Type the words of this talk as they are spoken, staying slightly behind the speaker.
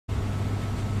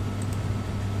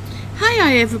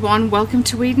Hi everyone, welcome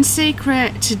to Eden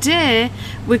Secret. Today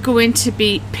we're going to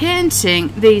be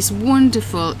painting these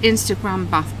wonderful Instagram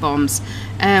bath bombs.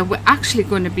 We're actually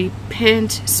going to be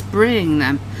paint spraying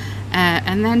them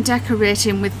and then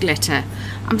decorating with glitter.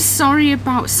 I'm sorry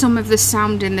about some of the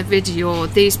sound in the video.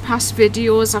 These past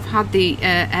videos I've had the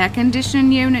air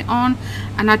conditioning unit on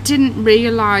and I didn't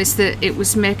realise that it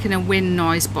was making a wind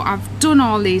noise, but I've done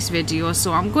all these videos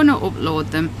so I'm going to upload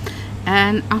them.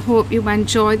 And I hope you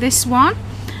enjoy this one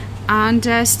and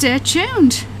stay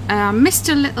tuned. I missed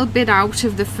a little bit out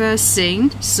of the first scene,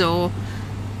 so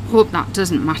hope that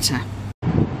doesn't matter.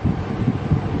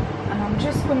 And I'm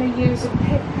just going to use a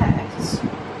pipette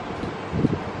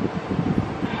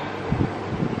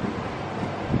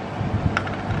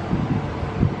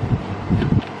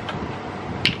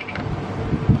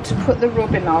to put the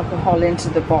rubbing alcohol into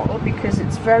the bottle because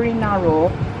it's very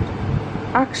narrow.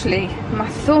 Actually, my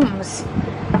thumbs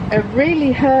are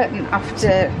really hurting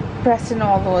after pressing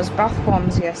all those bath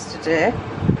bombs yesterday.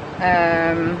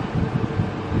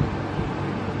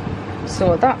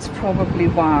 So that's probably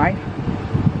why.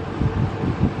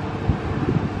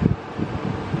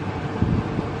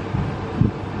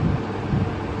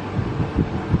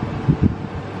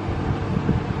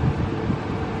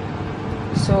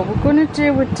 So we're going to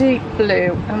do a deep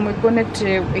blue and we're going to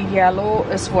do a yellow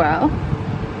as well,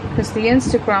 because the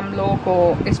Instagram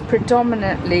logo is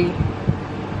predominantly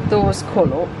those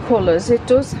colours. It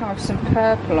does have some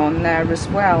purple on there as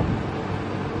well.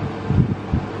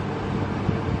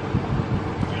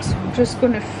 So I'm just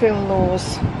going to fill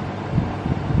those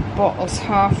bottles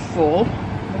half full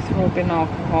with rubbing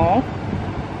alcohol.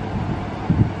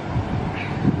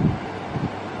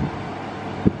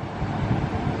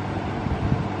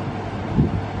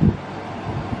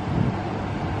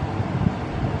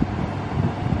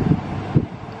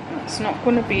 It's not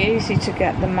going to be easy to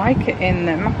get the mica in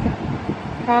them.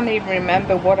 I can't even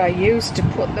remember what I used to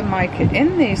put the mica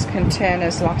in these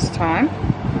containers last time.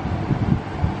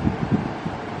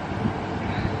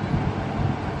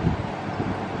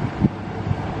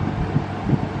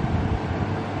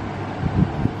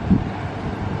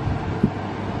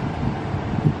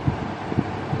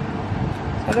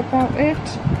 Is that about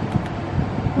it?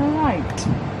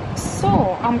 Right.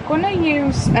 So I'm going to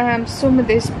use some of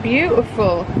this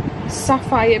beautiful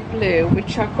sapphire blue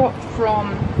which I got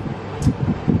from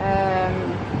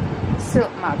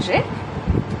Silk Magic.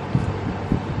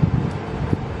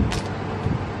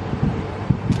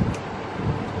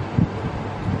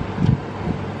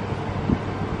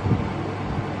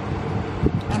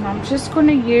 And I'm just going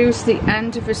to use the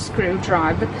end of a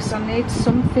screwdriver because I need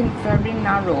something very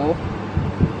narrow.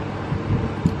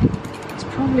 It's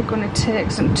probably going to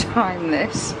take some time,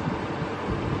 this.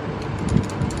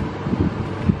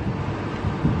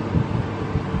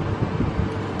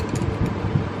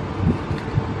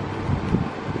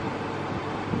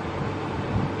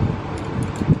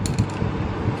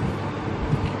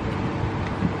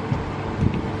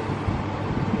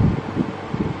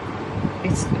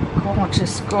 It's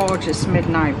gorgeous, gorgeous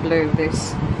midnight blue,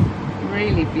 this.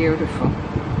 Really beautiful.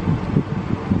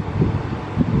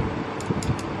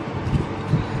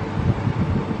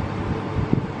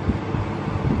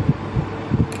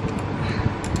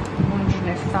 Wondering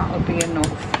if that'll be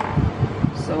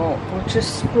enough. So we'll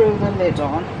just screw the lid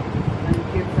on and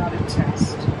give that a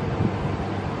test.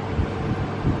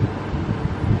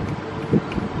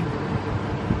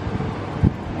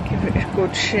 Give it a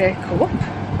good shake up.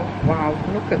 Wow,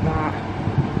 look at that.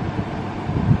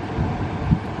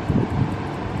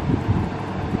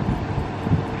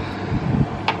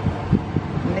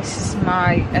 And this is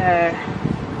my,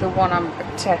 the one I'm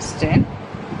testing.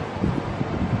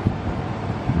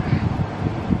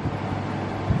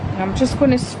 And I'm just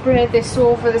going to spray this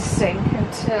over the sink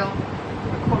until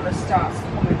the colour starts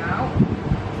coming out.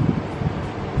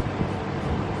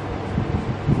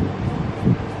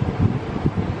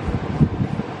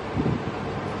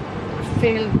 I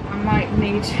feel I might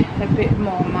need a bit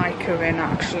more mica in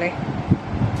actually.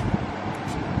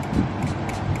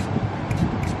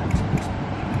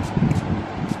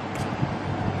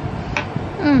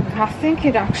 I think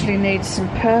it actually needs some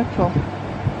purple.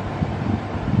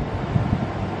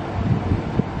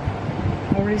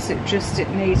 Or is it just it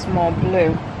needs more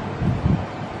blue?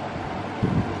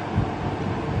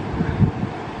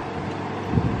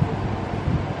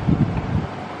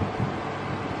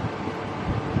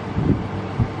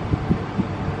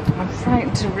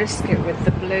 To risk it with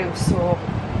the blue, so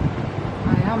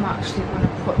I am actually going to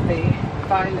put the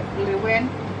violet blue in.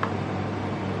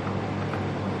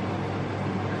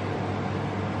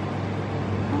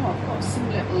 Oh, I've got some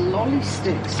little lolly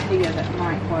sticks here that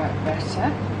might work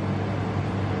better.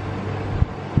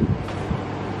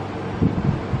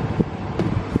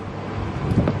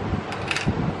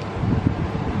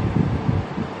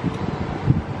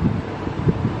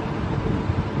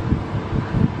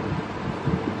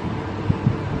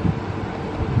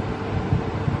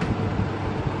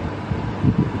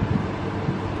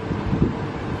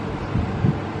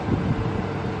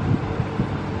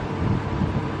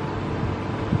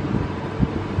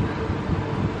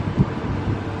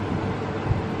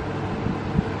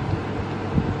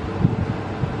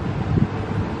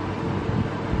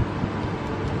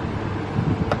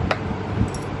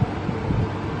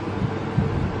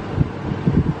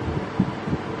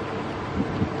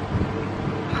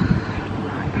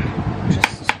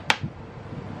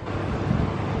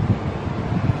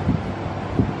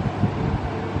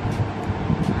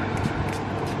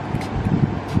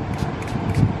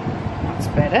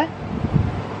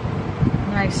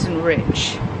 nice and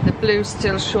rich. The blue's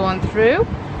still showing through.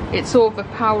 It's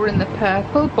overpowering the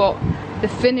purple, but the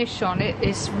finish on it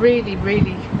is really,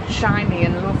 really shiny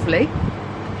and lovely.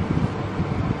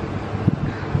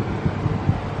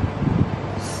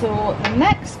 So the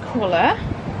next colour,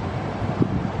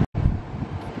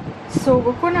 so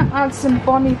we're going to add some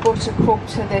Bonny Buttercup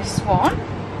to this one.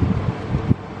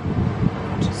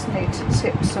 I just need to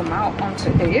tip some out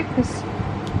onto here because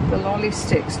the lolly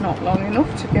stick's not long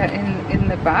enough to get in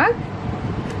the bag.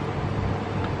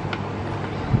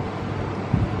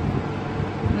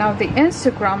 Now the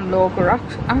Instagram logo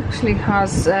actually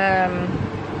has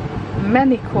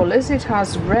many colours. It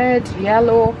has red,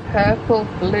 yellow, purple,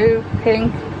 blue,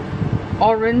 pink,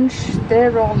 orange.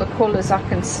 They're all the colours I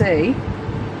can see.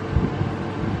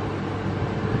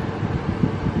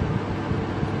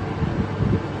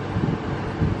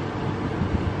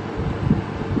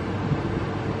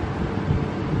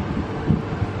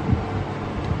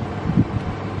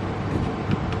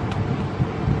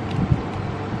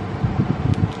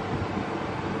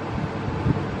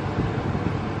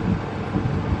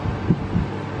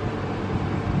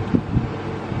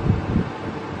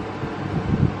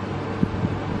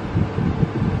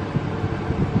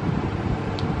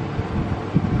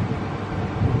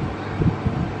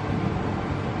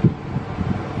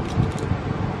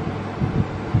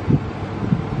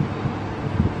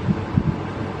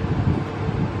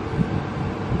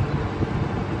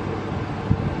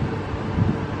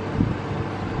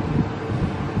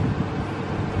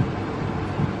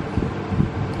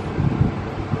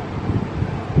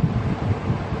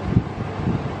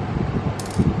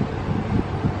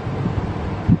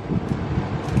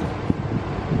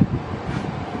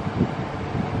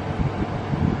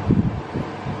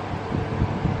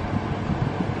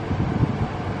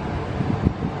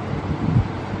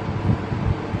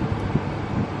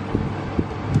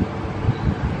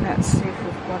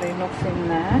 Enough in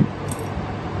there.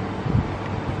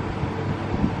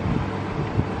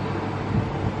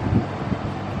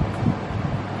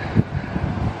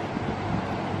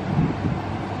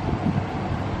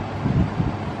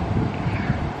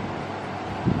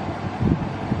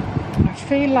 I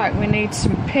feel like we need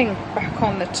some pink back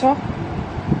on the top.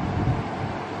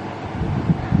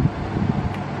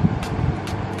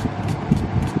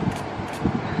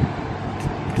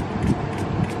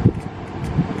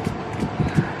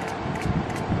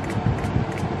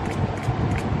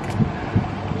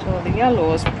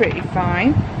 Yellow is pretty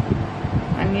fine,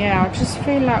 and yeah, I just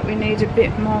feel like we need a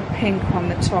bit more pink on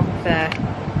the top there.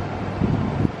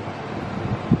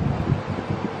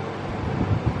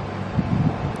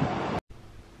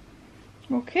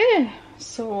 Okay,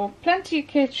 so plenty of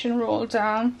kitchen roll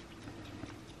down.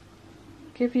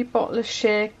 Give your bottle a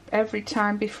shake every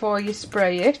time before you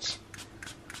spray it.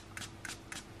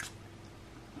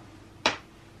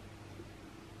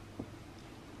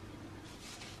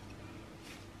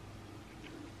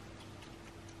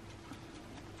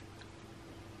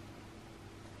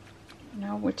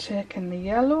 Now we're taking the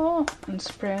yellow and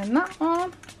spraying that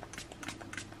on.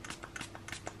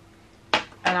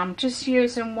 And I'm just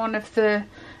using one of the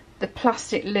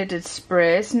plastic lidded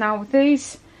sprays. Now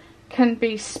these can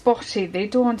be spotty. They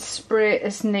don't spray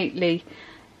as neatly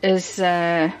as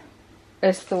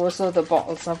those other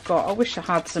bottles I've got. I wish I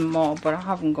had some more, but I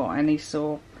haven't got any,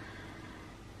 so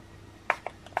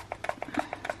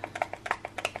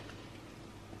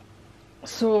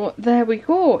so there we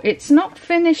go. It's not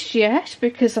finished yet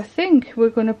because I think we're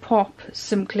going to pop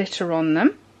some glitter on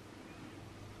them.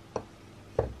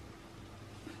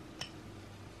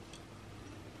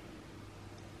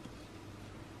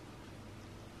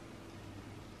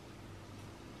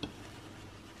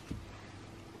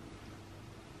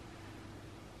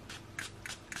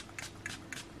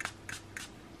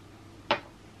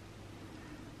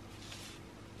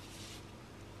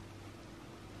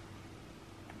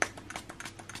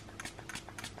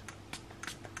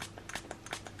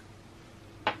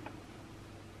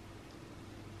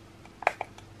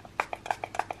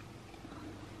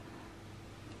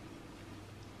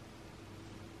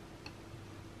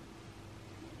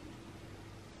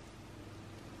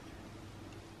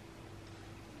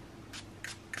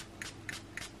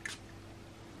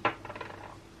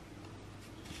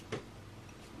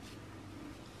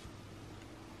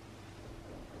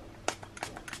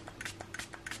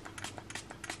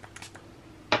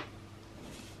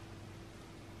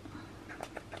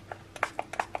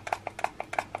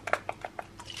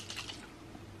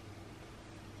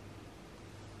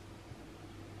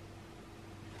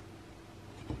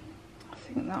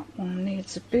 I think that one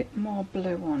needs a bit more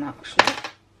blue on actually.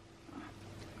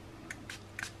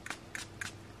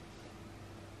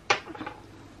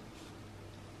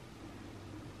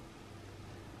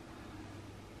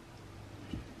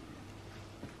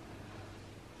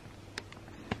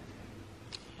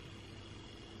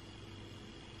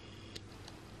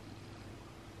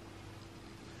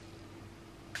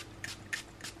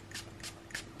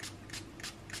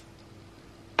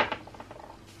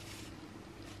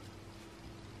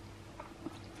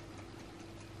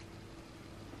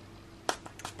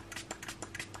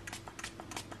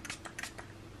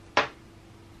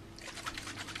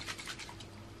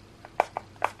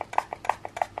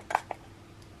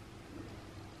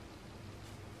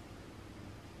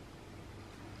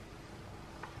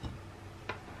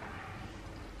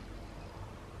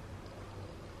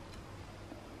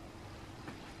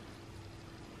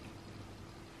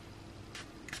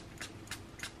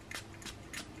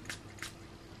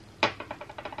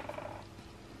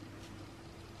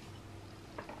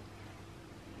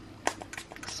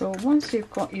 So once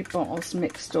you've got your bottles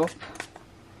mixed up,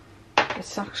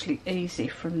 it's actually easy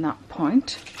from that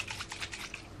point.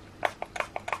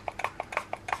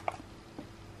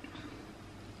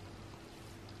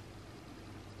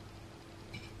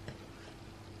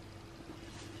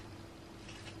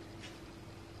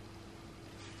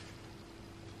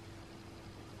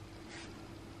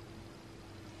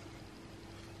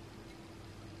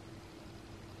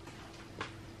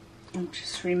 I'm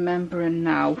just remembering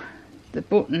now, the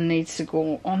button needs to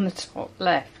go on the top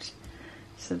left,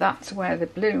 so that's where the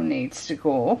blue needs to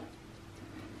go.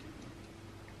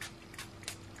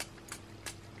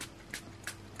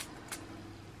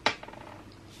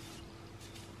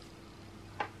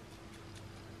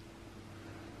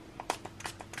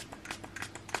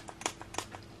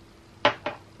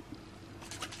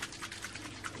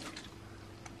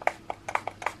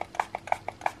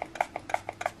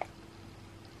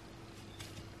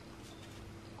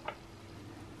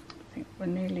 We're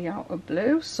nearly out of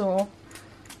blue, so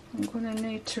I'm going to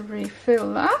need to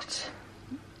refill that.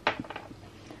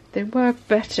 They work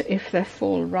better if they're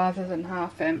full rather than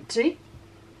half empty.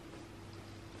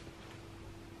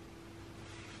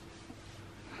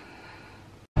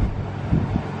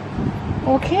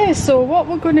 Okay, so what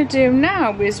we're going to do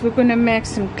now is we're going to make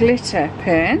some glitter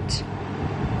paint. So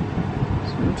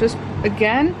I'm just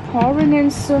again pouring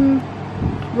in some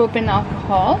rubbing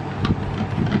alcohol.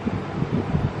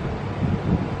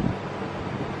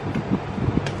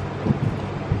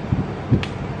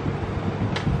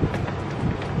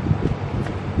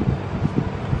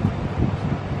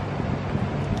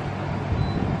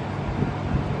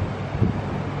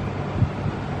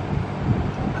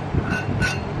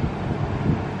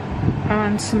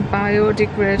 And some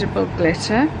biodegradable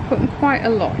glitter, putting quite a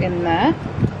lot in there.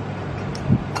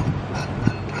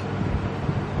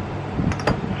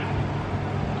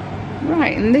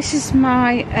 Right, and this is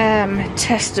my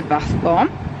tester bath bomb,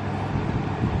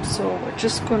 so we're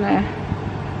just gonna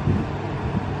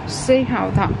see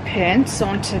how that paints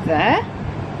onto there.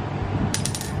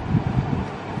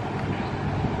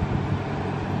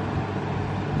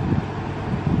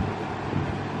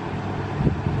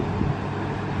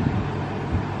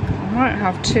 I might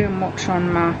have too much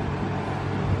on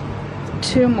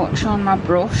my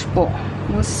brush, but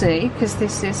we'll see, because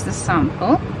this is the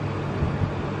sample.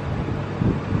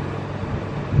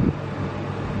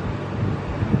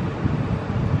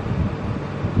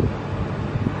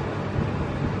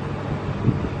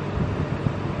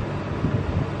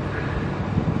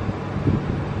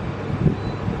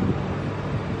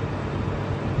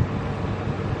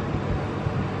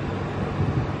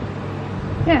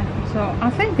 So I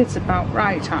think it's about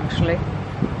right, actually.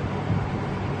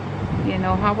 You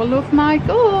know how I love my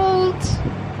gold.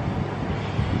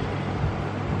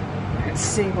 Let's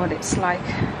see what it's like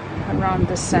around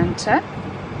the centre.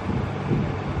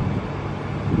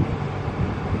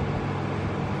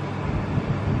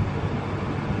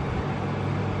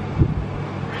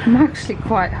 I'm actually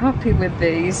quite happy with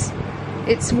these.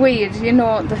 It's weird, you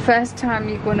know, the first time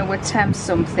you're going to attempt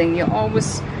something, you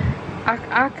always...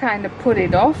 I kind of put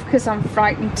it off because I'm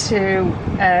frightened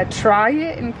to try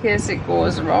it in case it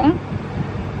goes wrong.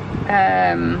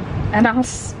 And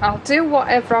I'll do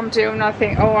whatever I'm doing. I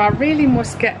think, oh, I really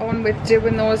must get on with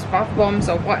doing those bath bombs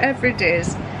or whatever it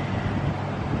is.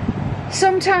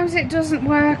 Sometimes it doesn't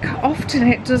work, often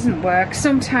it doesn't work,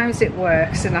 sometimes it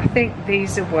works, and I think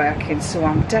these are working, so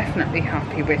I'm definitely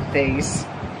happy with these.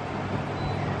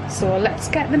 So let's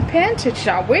get them painted,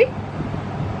 shall we?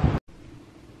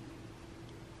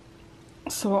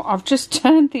 So I've just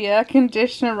turned the air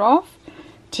conditioner off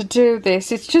to do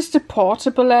this. It's just a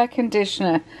portable air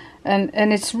conditioner, and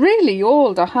it's really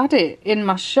old. I had it in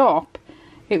my shop.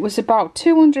 It was about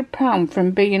 £200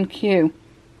 from B&Q.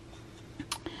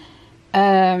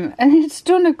 And it's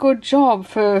done a good job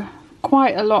for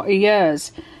quite a lot of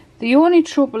years. The only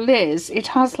trouble is it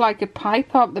has like a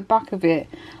pipe out the back of it,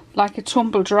 like a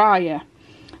tumble dryer.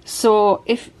 So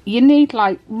if you need,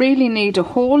 like, really need a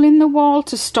hole in the wall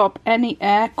to stop any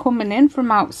air coming in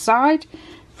from outside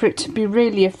for it to be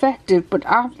really effective, but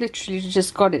I've literally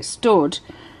just got it stood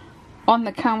on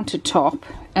the countertop,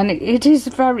 and it is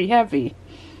very heavy.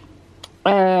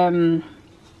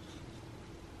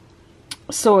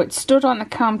 So it stood on the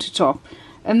countertop,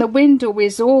 and the window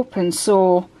is open,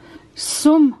 so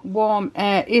some warm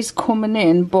air is coming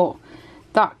in, but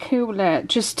that cool air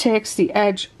just takes the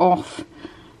edge off,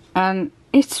 and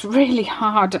it's really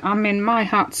hard. I mean, my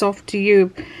hat's off to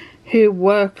you who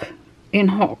work in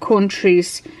hot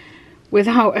countries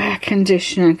without air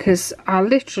conditioning, because I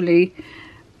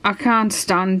can't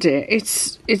stand it.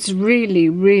 It's really,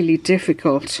 really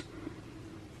difficult.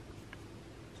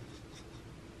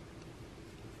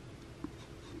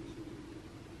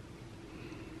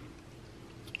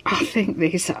 I think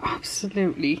these are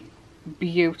absolutely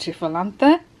beautiful, aren't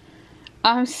they?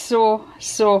 I'm so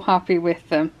happy with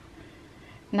them.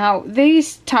 Now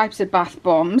these types of bath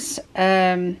bombs,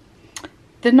 they're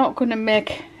not going to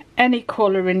make any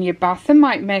colour in your bath. They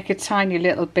might make a tiny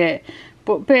little bit,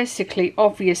 but basically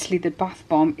obviously the bath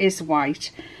bomb is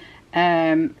white.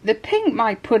 The pink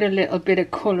might put a little bit of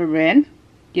colour in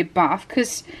your bath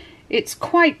because it's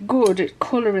quite good at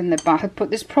colouring the bath, but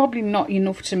there's probably not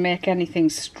enough to make anything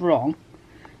strong.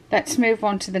 Let's move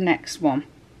on to the next one.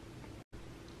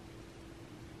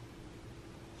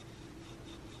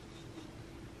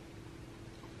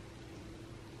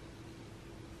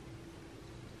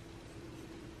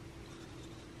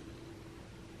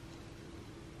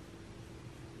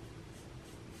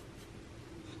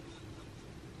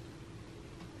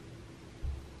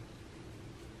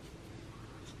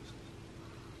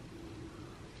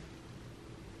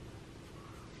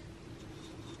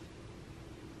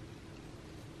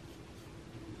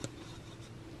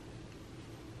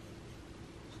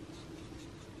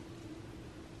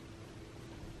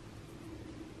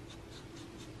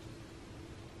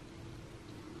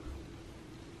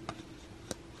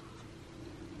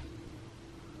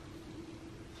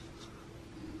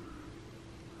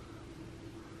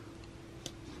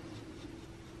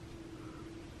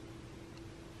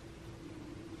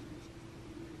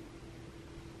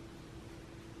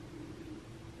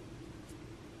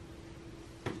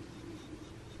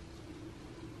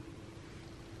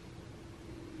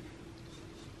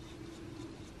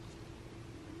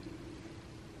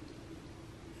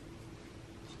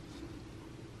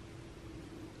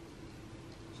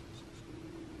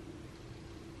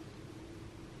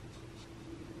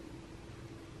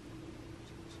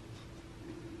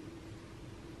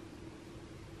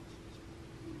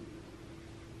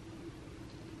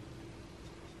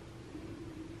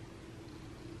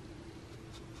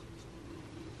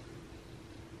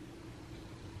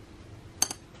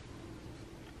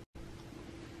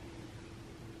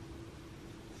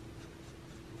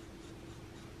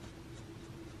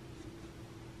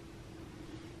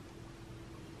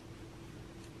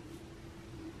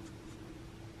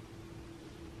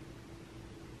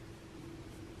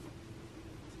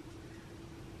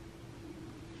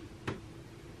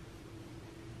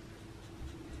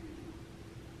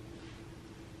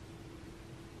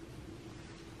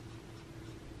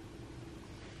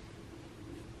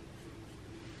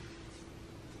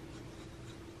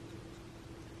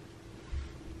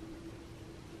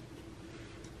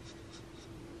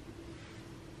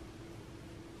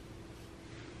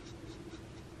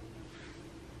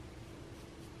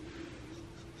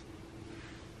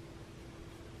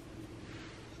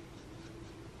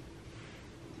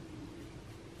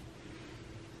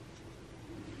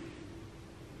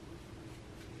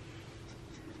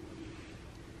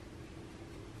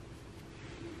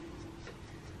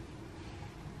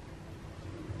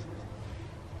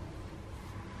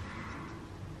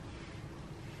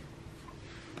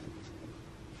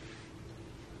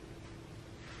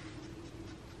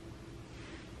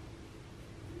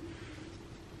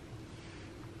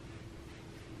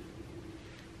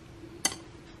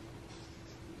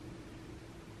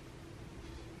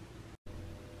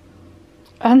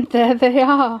 And there they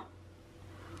are.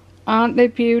 Aren't they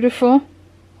beautiful?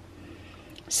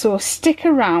 So stick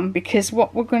around, because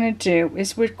what we're going to do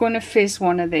is we're going to fizz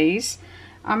one of these.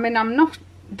 I mean,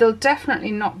 there'll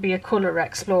definitely not be a colour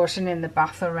explosion in the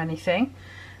bath or anything.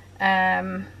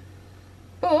 But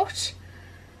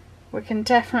we can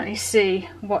definitely see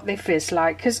what they fizz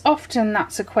like, because often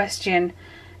that's a question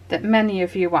that many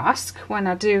of you ask when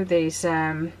I do these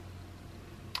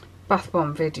bath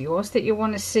bomb videos, that you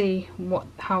want to see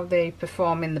how they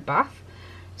perform in the bath.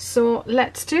 So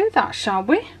let's do that, shall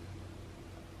we?